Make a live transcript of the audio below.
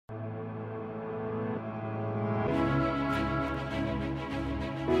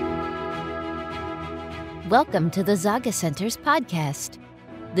Welcome to the Zaga Center's podcast.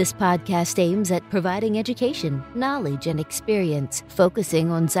 This podcast aims at providing education, knowledge, and experience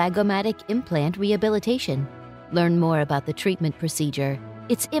focusing on zygomatic implant rehabilitation. Learn more about the treatment procedure,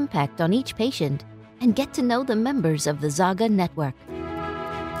 its impact on each patient, and get to know the members of the Zaga network.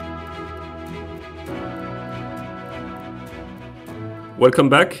 Welcome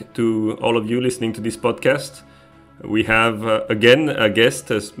back to all of you listening to this podcast. We have again a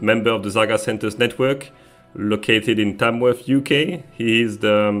guest as member of the Zaga Centers network located in Tamworth, UK. He is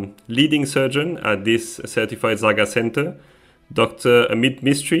the leading surgeon at this certified Zaga Center, Dr. Amit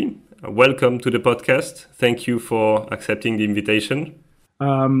Mistry. Welcome to the podcast. Thank you for accepting the invitation.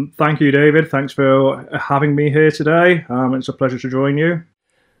 Thank you, David. Thanks for having me here today. It's a pleasure to join you.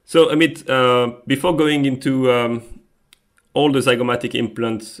 So, Amit, before going into all the zygomatic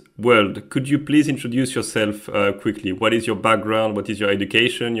implants world, could you please introduce yourself quickly? What is your background? What is your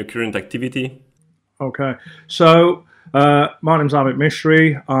education, your current activity? Okay, so my name's Amit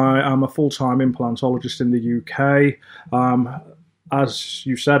Mistry. I am a full-time implantologist in the UK. As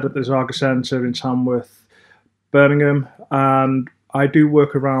you said, at the Zaga Centre in Tamworth, Birmingham, and I do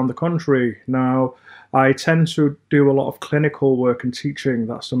work around the country. Now, I tend to do a lot of clinical work and teaching.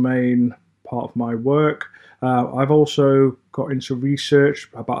 That's the main part of my work. I've also got into research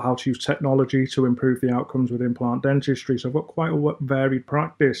about how to use technology to improve the outcomes with implant dentistry. So I've got quite a varied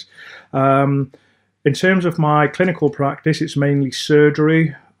practice. In terms of my clinical practice, it's mainly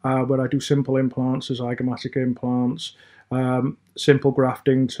surgery, where I do simple implants, so zygomatic implants, simple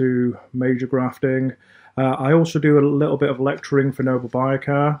grafting to major grafting. I also do a little bit of lecturing for Nobel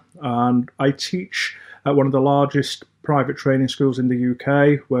Biocare, and I teach at one of the largest private training schools in the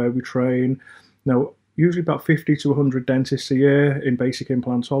UK, where we train, usually about 50 to 100 dentists a year in basic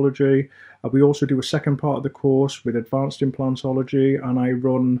implantology. We also do a second part of the course with advanced implantology, and I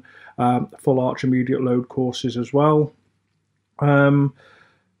run full arch immediate load courses as well.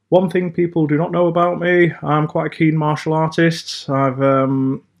 One thing people do not know about me, I'm quite a keen martial artist. I've,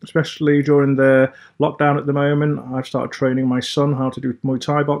 especially during the lockdown at the moment, I've started training my son how to do Muay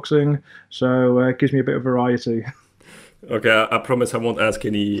Thai boxing, so it gives me a bit of variety. Okay, I promise I won't ask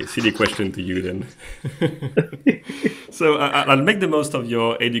any silly question to you then. So I'll make the most of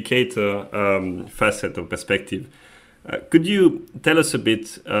your educator facet or perspective. Could you tell us a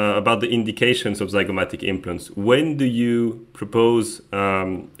bit about the indications of zygomatic implants? When do you propose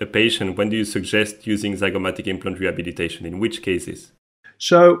a patient? When do you suggest using zygomatic implant rehabilitation? In which cases?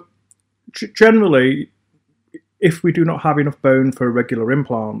 So generally, if we do not have enough bone for regular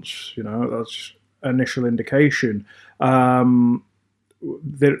implants, that's initial indication. There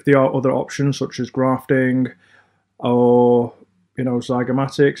are other options such as grafting or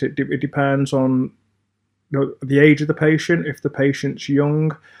zygomatics. It depends on the age of the patient. If the patient's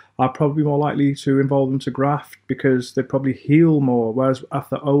young, I'd probably be more likely to involve them to graft because they probably heal more, whereas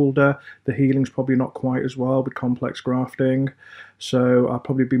after older, the healing's probably not quite as well with complex grafting. So I'd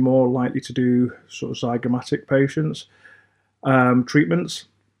probably be more likely to do sort of zygomatic patients treatments.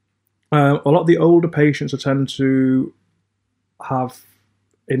 A lot of the older patients tend to have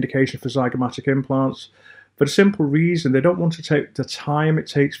indication for zygomatic implants for the simple reason they don't want to take the time it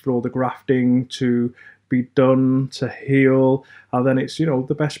takes for all the grafting to be done to heal, and then it's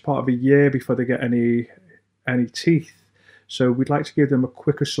the best part of a year before they get any teeth. So we'd like to give them a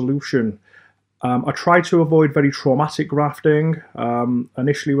quicker solution. I try to avoid very traumatic grafting.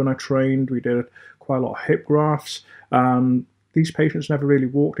 Initially when I trained, we did quite a lot of hip grafts, and these patients never really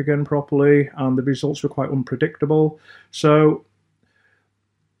walked again properly, and the results were quite unpredictable. So,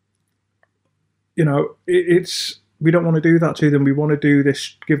 we don't want to do that to them. We want to do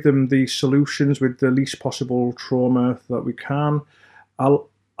this, give them the solutions with the least possible trauma that we can. I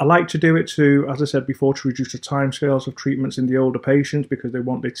like to do it as I said before, to reduce the timescales of treatments in the older patients because they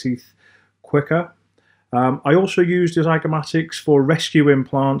want their teeth quicker. I also use the zygomatics for rescue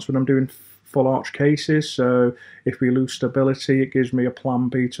implants when I'm doing full arch cases. So if we lose stability, it gives me a plan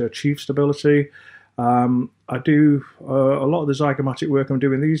B to achieve stability. I do a lot of the zygomatic work I'm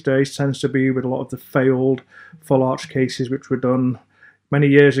doing these days tends to be with a lot of the failed full arch cases which were done many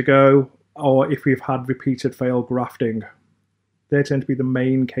years ago, or if we've had repeated failed grafting. They tend to be the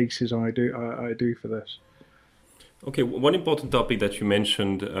main cases I do for this. Okay, one important topic that you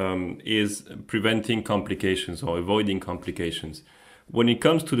mentioned is preventing complications or avoiding complications. When it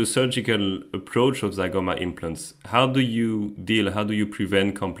comes to the surgical approach of zygoma implants, how do you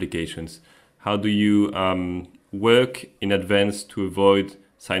prevent complications? How do you work in advance to avoid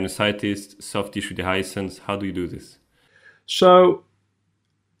sinusitis, soft tissue dehiscence? How do you do this? So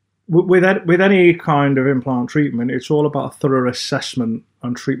with any kind of implant treatment, it's all about a thorough assessment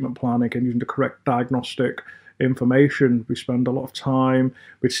and treatment planning and using the correct diagnostic information. We spend a lot of time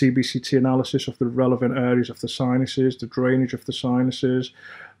with CBCT analysis of the relevant areas of the sinuses, the drainage of the sinuses.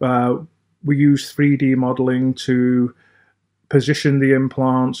 We use 3D modeling to position the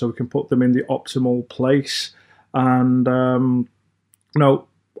implant so we can put them in the optimal place. And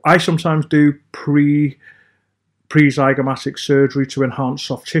I sometimes do pre-zygomatic surgery to enhance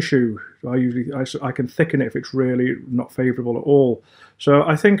soft tissue. I can thicken it if it's really not favourable at all. So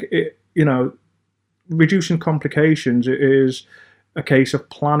I think reducing complications is a case of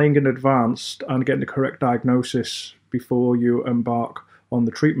planning in advance and getting the correct diagnosis before you embark on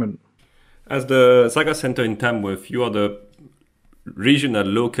the treatment. As the Zyga Center in Tamworth, you are the regional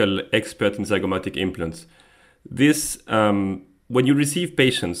local expert in zygomatic implants. This, when you receive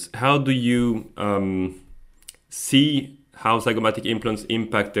patients, how do you see how zygomatic implants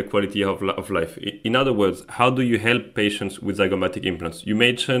impact the quality of life? In other words, how do you help patients with zygomatic implants? You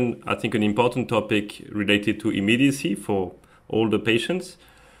mentioned, I think, an important topic related to immediacy for all the patients.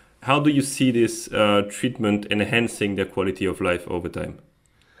 How do you see this treatment enhancing their quality of life over time?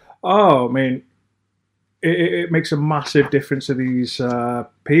 Oh, I mean, it makes a massive difference to these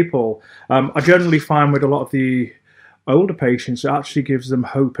people. I generally find with a lot of the older patients, it actually gives them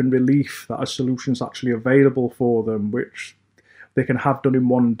hope and relief that a solution's actually available for them, which they can have done in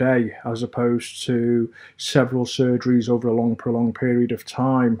one day, as opposed to several surgeries over a long, prolonged period of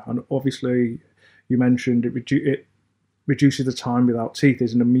time. And obviously, you mentioned it reduces the time without teeth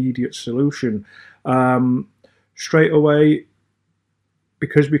is an immediate solution. Straight away,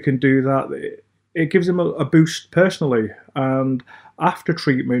 because we can do that, it gives them a boost personally. And after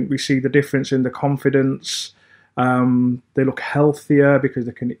treatment, we see the difference in the confidence. They look healthier because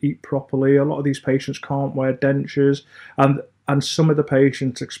they can eat properly. A lot of these patients can't wear dentures, and some of the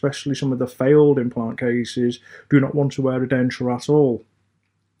patients, especially some of the failed implant cases, do not want to wear a denture at all.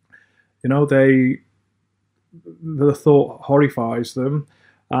 The thought horrifies them.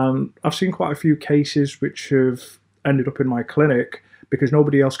 I've seen quite a few cases which have ended up in my clinic because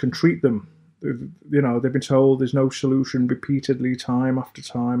nobody else can treat them. They've been told there's no solution repeatedly, time after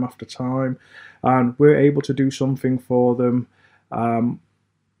time after time, and we're able to do something for them,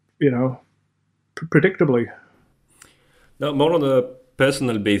 predictably. Now, more on a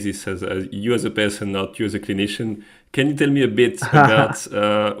personal basis, as you as a person, not you as a clinician, can you tell me a bit about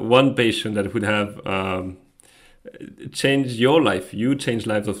one patient that would have changed your life? You changed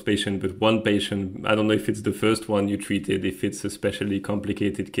lives of patients, but one patient, I don't know if it's the first one you treated, if it's a especially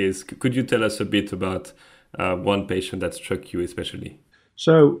complicated case. Could you tell us a bit about one patient that struck you especially?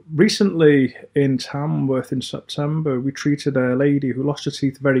 So recently in Tamworth in September, we treated a lady who lost her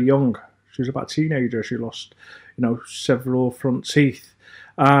teeth very young. She was about a teenager. She lost, several front teeth.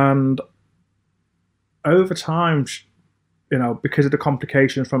 And over time, because of the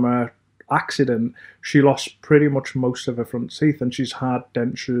complications from her accident, she lost pretty much most of her front teeth, and she's had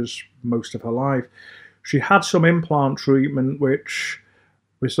dentures most of her life. She had some implant treatment, which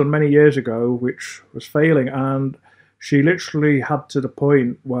was done many years ago, which was failing, and she literally had to the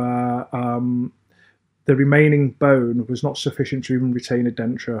point where the remaining bone was not sufficient to even retain a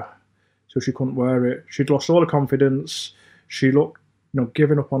denture, so she couldn't wear it. She'd lost all her confidence. She looked,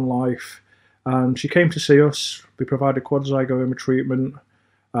 giving up on life, and she came to see us. We provided quad-zygoma treatment,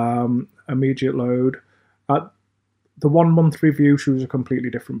 immediate load. At the 1 month review, she was a completely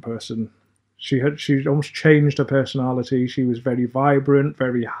different person. She'd almost changed her personality. She was very vibrant,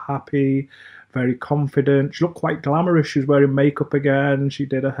 very happy, very confident. She looked quite glamorous. She was wearing makeup again. She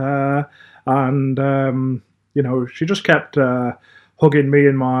did her hair, and she just kept hugging me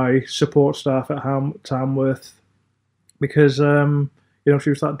and my support staff at Tamworth because she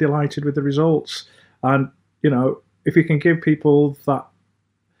was that delighted with the results. And if you can give people that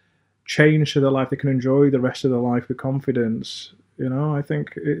change to their life, they can enjoy the rest of their life with confidence. I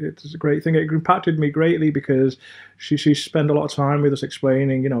think it's a great thing. It impacted me greatly because she spent a lot of time with us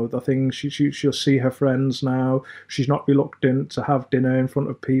explaining, the things. She'll see her friends now. She's not reluctant to have dinner in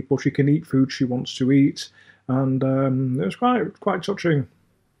front of people. She can eat food she wants to eat, and it was quite touching.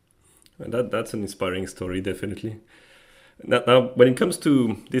 That's an inspiring story, definitely. Now, when it comes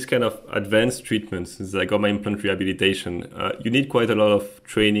to this kind of advanced treatments, zygoma implant rehabilitation, you need quite a lot of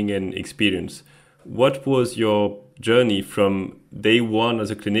training and experience. What was your journey from day one as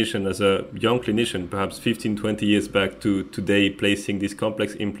a clinician, as a young clinician, perhaps 15, 20 years back, to today, placing these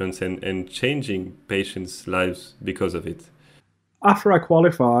complex implants and changing patients' lives because of it? After I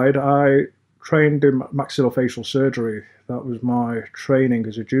qualified, I trained in maxillofacial surgery. That was my training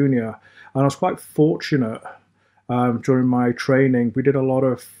as a junior. And I was quite fortunate. During my training, we did a lot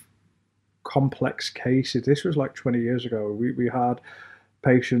of complex cases. This was like 20 years ago. We had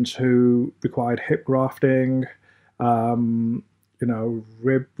patients who required hip grafting, rib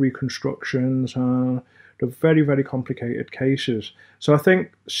reconstructions. They're very, very complicated cases. So I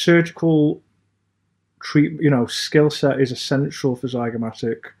think surgical skill set is essential for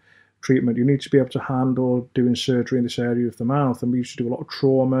zygomatic treatment. You need to be able to handle doing surgery in this area of the mouth. And we used to do a lot of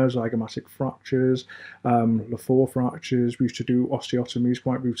trauma, zygomatic fractures, Le-Fort fractures. We used to do osteotomies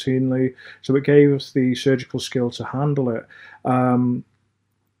quite routinely. So it gave us the surgical skill to handle it. I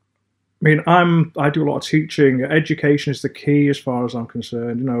do a lot of teaching. Education is the key as far as I'm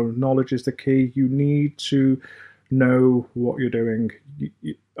concerned. Knowledge is the key. You need to know what you're doing.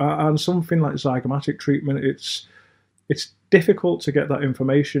 And something like zygomatic treatment, it's difficult to get that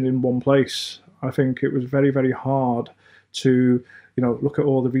information in one place. I think it was very, very hard to look at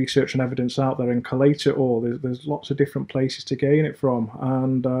all the research and evidence out there and collate it all. There's lots of different places to gain it from.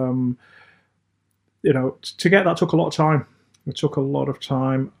 And, to get that took a lot of time. It took a lot of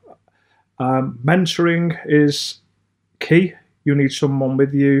time. Mentoring is key. You need someone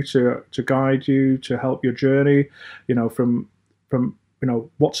with you to guide you, to help your journey, from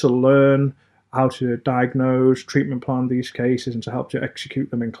what to learn, how to diagnose, treatment plan these cases, and to help to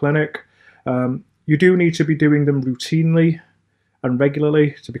execute them in clinic. You do need to be doing them routinely and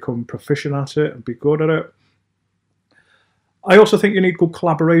regularly to become proficient at it and be good at it. I also think you need good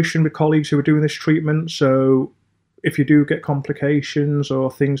collaboration with colleagues who are doing this treatment. So if you do get complications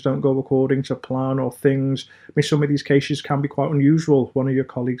or things don't go according to plan or some of these cases can be quite unusual. One of your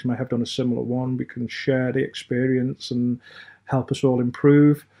colleagues may have done a similar one. We can share the experience and help us all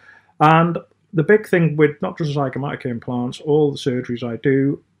improve. And the big thing with not just zygomatic implants, all the surgeries I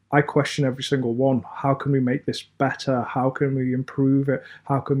do, I question every single one. How can we make this better? How can we improve it?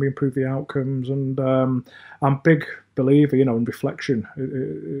 How can we improve the outcomes? And I'm a big believer, in reflection.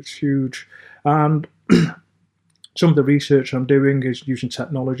 It's huge. And some of the research I'm doing is using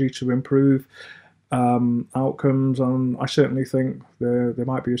technology to improve outcomes, and I certainly think there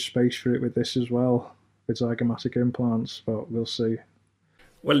might be a space for it with this as well, with zygomatic implants, but we'll see.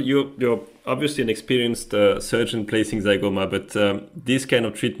 Well, you're obviously an experienced surgeon placing zygoma, but this kind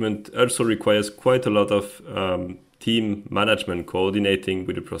of treatment also requires quite a lot of team management, coordinating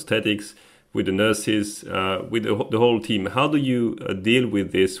with the prosthetics, with the nurses, with the whole team. How do you deal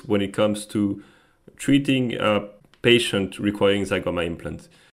with this when it comes to treating a patient requiring zygoma implants?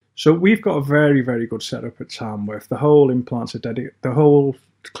 So we've got a very, very good setup at Tamworth. The whole the whole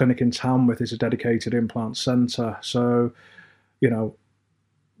clinic in Tamworth is a dedicated implant centre. So,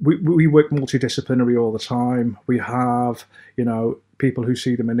 we work multidisciplinary all the time. We have, people who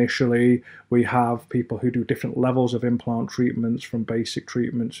see them initially. We have people who do different levels of implant treatments, from basic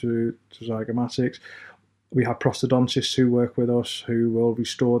treatment to zygomatics. We have prosthodontists who work with us who will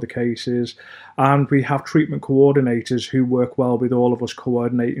restore the cases. And we have treatment coordinators who work well with all of us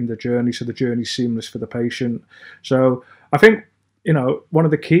coordinating the journey, so the journey's seamless for the patient. So I think, one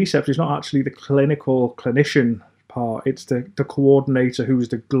of the key steps is not actually the clinician part. It's the coordinator who's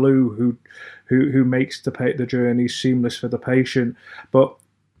the glue who makes the journey seamless for the patient. But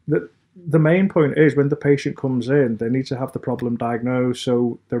the main point is when the patient comes in, they need to have the problem diagnosed,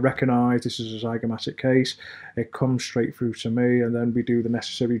 so they recognise this is a zygomatic case. It comes straight through to me, and then we do the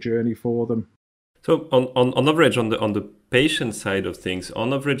necessary journey for them. So on average, on the patient side of things,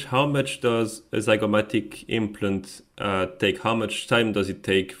 on average, how much does a zygomatic implant take? How much time does it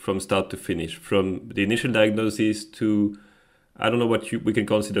take from start to finish, from the initial diagnosis to, I don't know what we can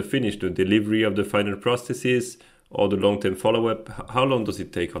consider finished, the delivery of the final prosthesis or the long-term follow-up? How long does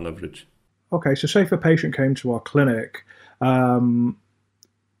it take on average? Okay, so say if a patient came to our clinic, and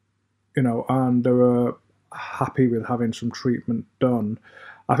they were happy with having some treatment done,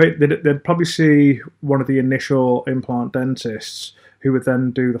 I think they'd probably see one of the initial implant dentists who would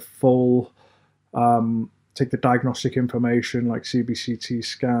then do the full, take the diagnostic information like CBCT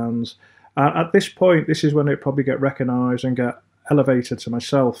scans. At this point, this is when it probably get recognised and get elevated to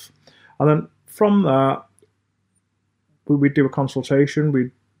myself. And then from that, we'd do a consultation.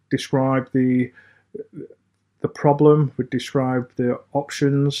 We'd describe the problem. We'd describe the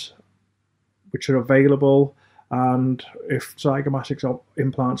options which are available. And if zygomatic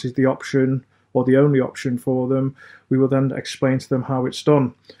implants is the option or the only option for them, we will then explain to them how it's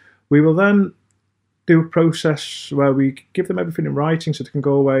done. We will then do a process where we give them everything in writing so they can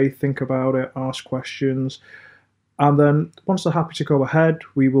go away, think about it, ask questions. And then once they're happy to go ahead,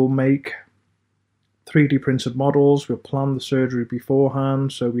 we will make 3D printed models. We'll plan the surgery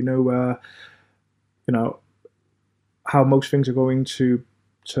beforehand so we know where, how most things are going to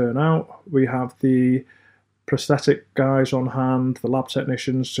turn out. We have the prosthetic guys on hand, the lab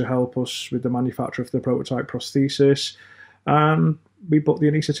technicians to help us with the manufacture of the prototype prosthesis. And we book the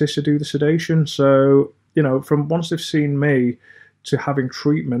anaesthetist to do the sedation. So, from once they've seen me to having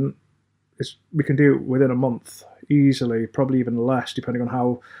treatment, we can do it within a month easily, probably even less, depending on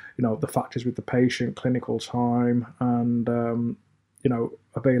how, the factors with the patient, clinical time, and,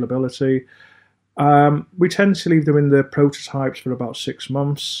 availability. We tend to leave them in the prototypes for about 6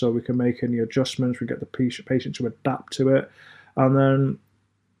 months so we can make any adjustments, we get the patient to adapt to it, and then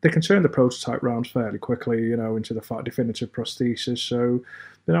they can turn the prototype round fairly quickly, into the definitive prosthesis. So,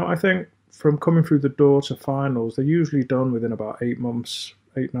 I think from coming through the door to finals, they're usually done within about 9 months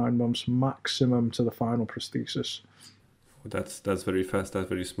maximum to the final prosthesis. That's very fast, that's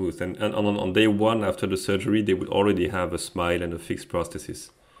very smooth. And on day one after the surgery, they would already have a smile and a fixed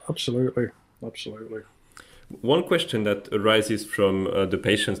prosthesis. Absolutely. One question that arises from the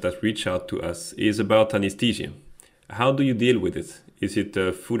patients that reach out to us is about anesthesia. How do you deal with it? Is it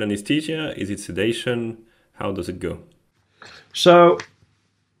full anesthesia? Is it sedation? How does it go? So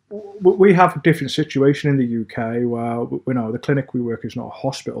we have a different situation in the UK where the clinic we work is not a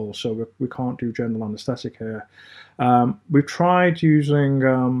hospital, so we can't do general anaesthetic here. We've tried using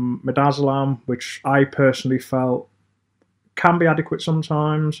midazolam, which I personally felt can be adequate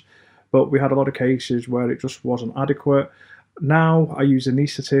sometimes, but we had a lot of cases where it just wasn't adequate. Now I use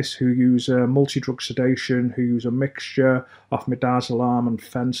anaesthetists who use multi-drug sedation, who use a mixture of midazolam and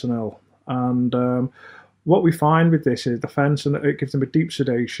fentanyl. And what we find with this is the fentanyl, it gives them a deep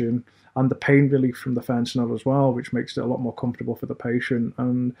sedation and the pain relief from the fentanyl as well, which makes it a lot more comfortable for the patient.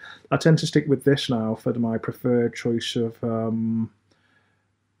 And I tend to stick with this now for my preferred choice of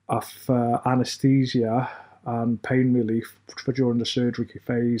anesthesia and pain relief for during the surgery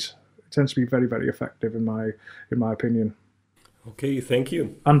phase. It tends to be very, very effective in my opinion. Okay, thank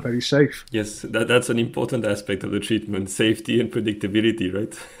you. And very safe. Yes, that's an important aspect of the treatment, safety and predictability,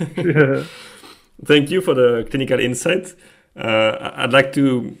 right? Yeah. Thank you for the clinical insight. I'd like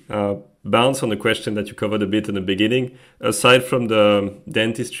to bounce on the question that you covered a bit in the beginning. Aside from the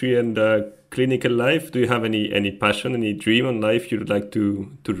dentistry and clinical life, do you have any passion, any dream in life you'd like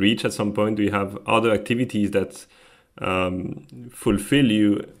to reach at some point? Do you have other activities that fulfill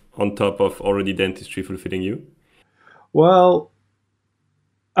you on top of already dentistry fulfilling you? Well,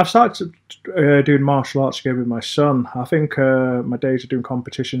 I've started doing martial arts again with my son. I think my days of doing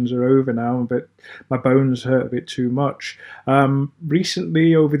competitions are over now, but my bones hurt a bit too much.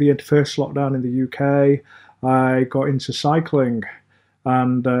 Recently, over the first lockdown in the UK, I got into cycling,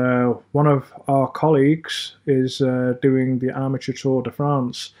 and one of our colleagues is doing the Amateur Tour de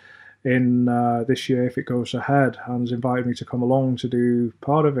France in this year if it goes ahead, and has invited me to come along to do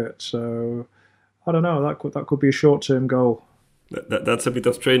part of it. So I don't know, that could be a short-term goal. That's a bit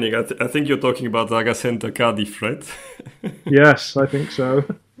of training. I think you're talking about Zaga Center Cardiff, right? Yes, I think so.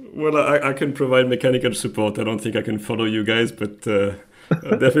 Well, I can provide mechanical support. I don't think I can follow you guys, but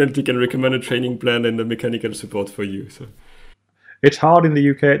I definitely can recommend a training plan and the mechanical support for you. So it's hard in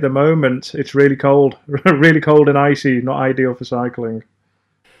the UK at the moment. It's really cold and icy, not ideal for cycling.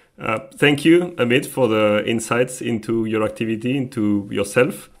 Thank you, Amit, for the insights into your activity, into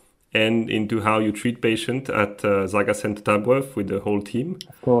yourself, and into how you treat patients at Zaga Center Tabworth with the whole team.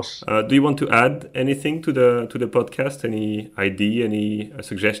 Of course. Do you want to add anything to the podcast? Any idea, any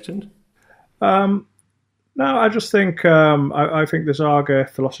suggestion? No, I just think I think the Zaga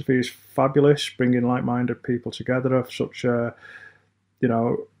philosophy is fabulous, bringing like-minded people together of such a,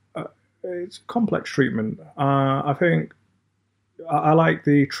 it's complex treatment. I think I like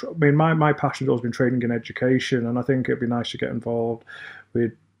my passion's always been training and education, and I think it'd be nice to get involved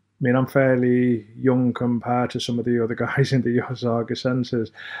with. I'm fairly young compared to some of the other guys in the Zaga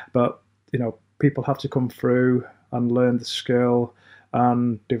centres, but people have to come through and learn the skill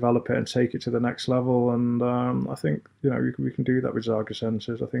and develop it and take it to the next level. And I think we can do that with Zaga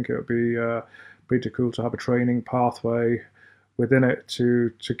centres. I think it would be pretty cool to have a training pathway within it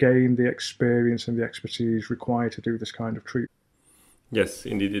to gain the experience and the expertise required to do this kind of treatment. Yes,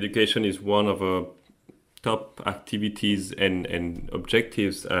 indeed, education is one of a top activities and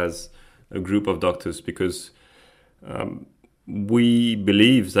objectives as a group of doctors, because we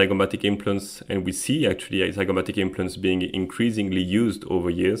believe zygomatic implants, and we see actually zygomatic implants being increasingly used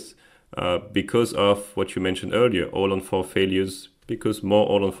over years because of what you mentioned earlier, all-on-4 failures, because more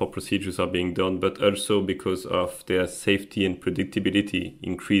all-on-4 procedures are being done, but also because of their safety and predictability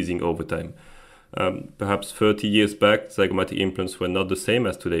increasing over time. Perhaps 30 years back, zygomatic implants were not the same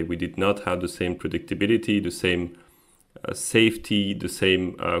as today. We did not have the same predictability, the same safety, the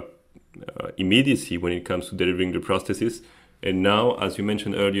same immediacy when it comes to delivering the prosthesis. And now, as you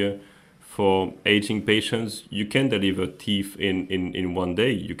mentioned earlier, for aging patients, you can deliver teeth in one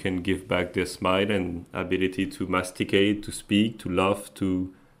day. You can give back their smile and ability to masticate, to speak, to laugh,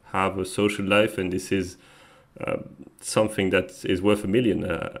 to have a social life, and this is something that is worth $1 million.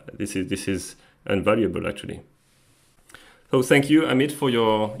 This is invaluable, actually. So thank you, Amit, for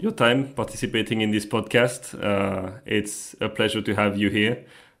your time participating in this podcast. It's a pleasure to have you here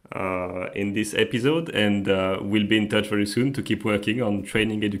in this episode, and we'll be in touch very soon to keep working on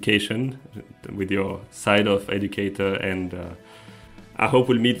training education with your side of educator, and I hope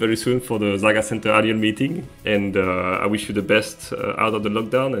we'll meet very soon for the Zaga Center annual meeting, and I wish you the best out of the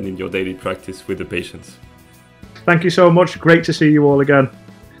lockdown and in your daily practice with the patients. Thank you so much. Great to see you all again.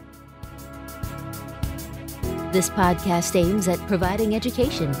 This podcast aims at providing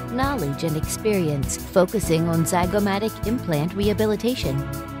education, knowledge, and experience, focusing on zygomatic implant rehabilitation.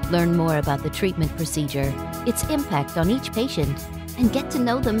 Learn more about the treatment procedure, its impact on each patient, and get to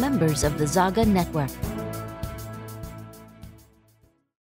know the members of the Zaga network.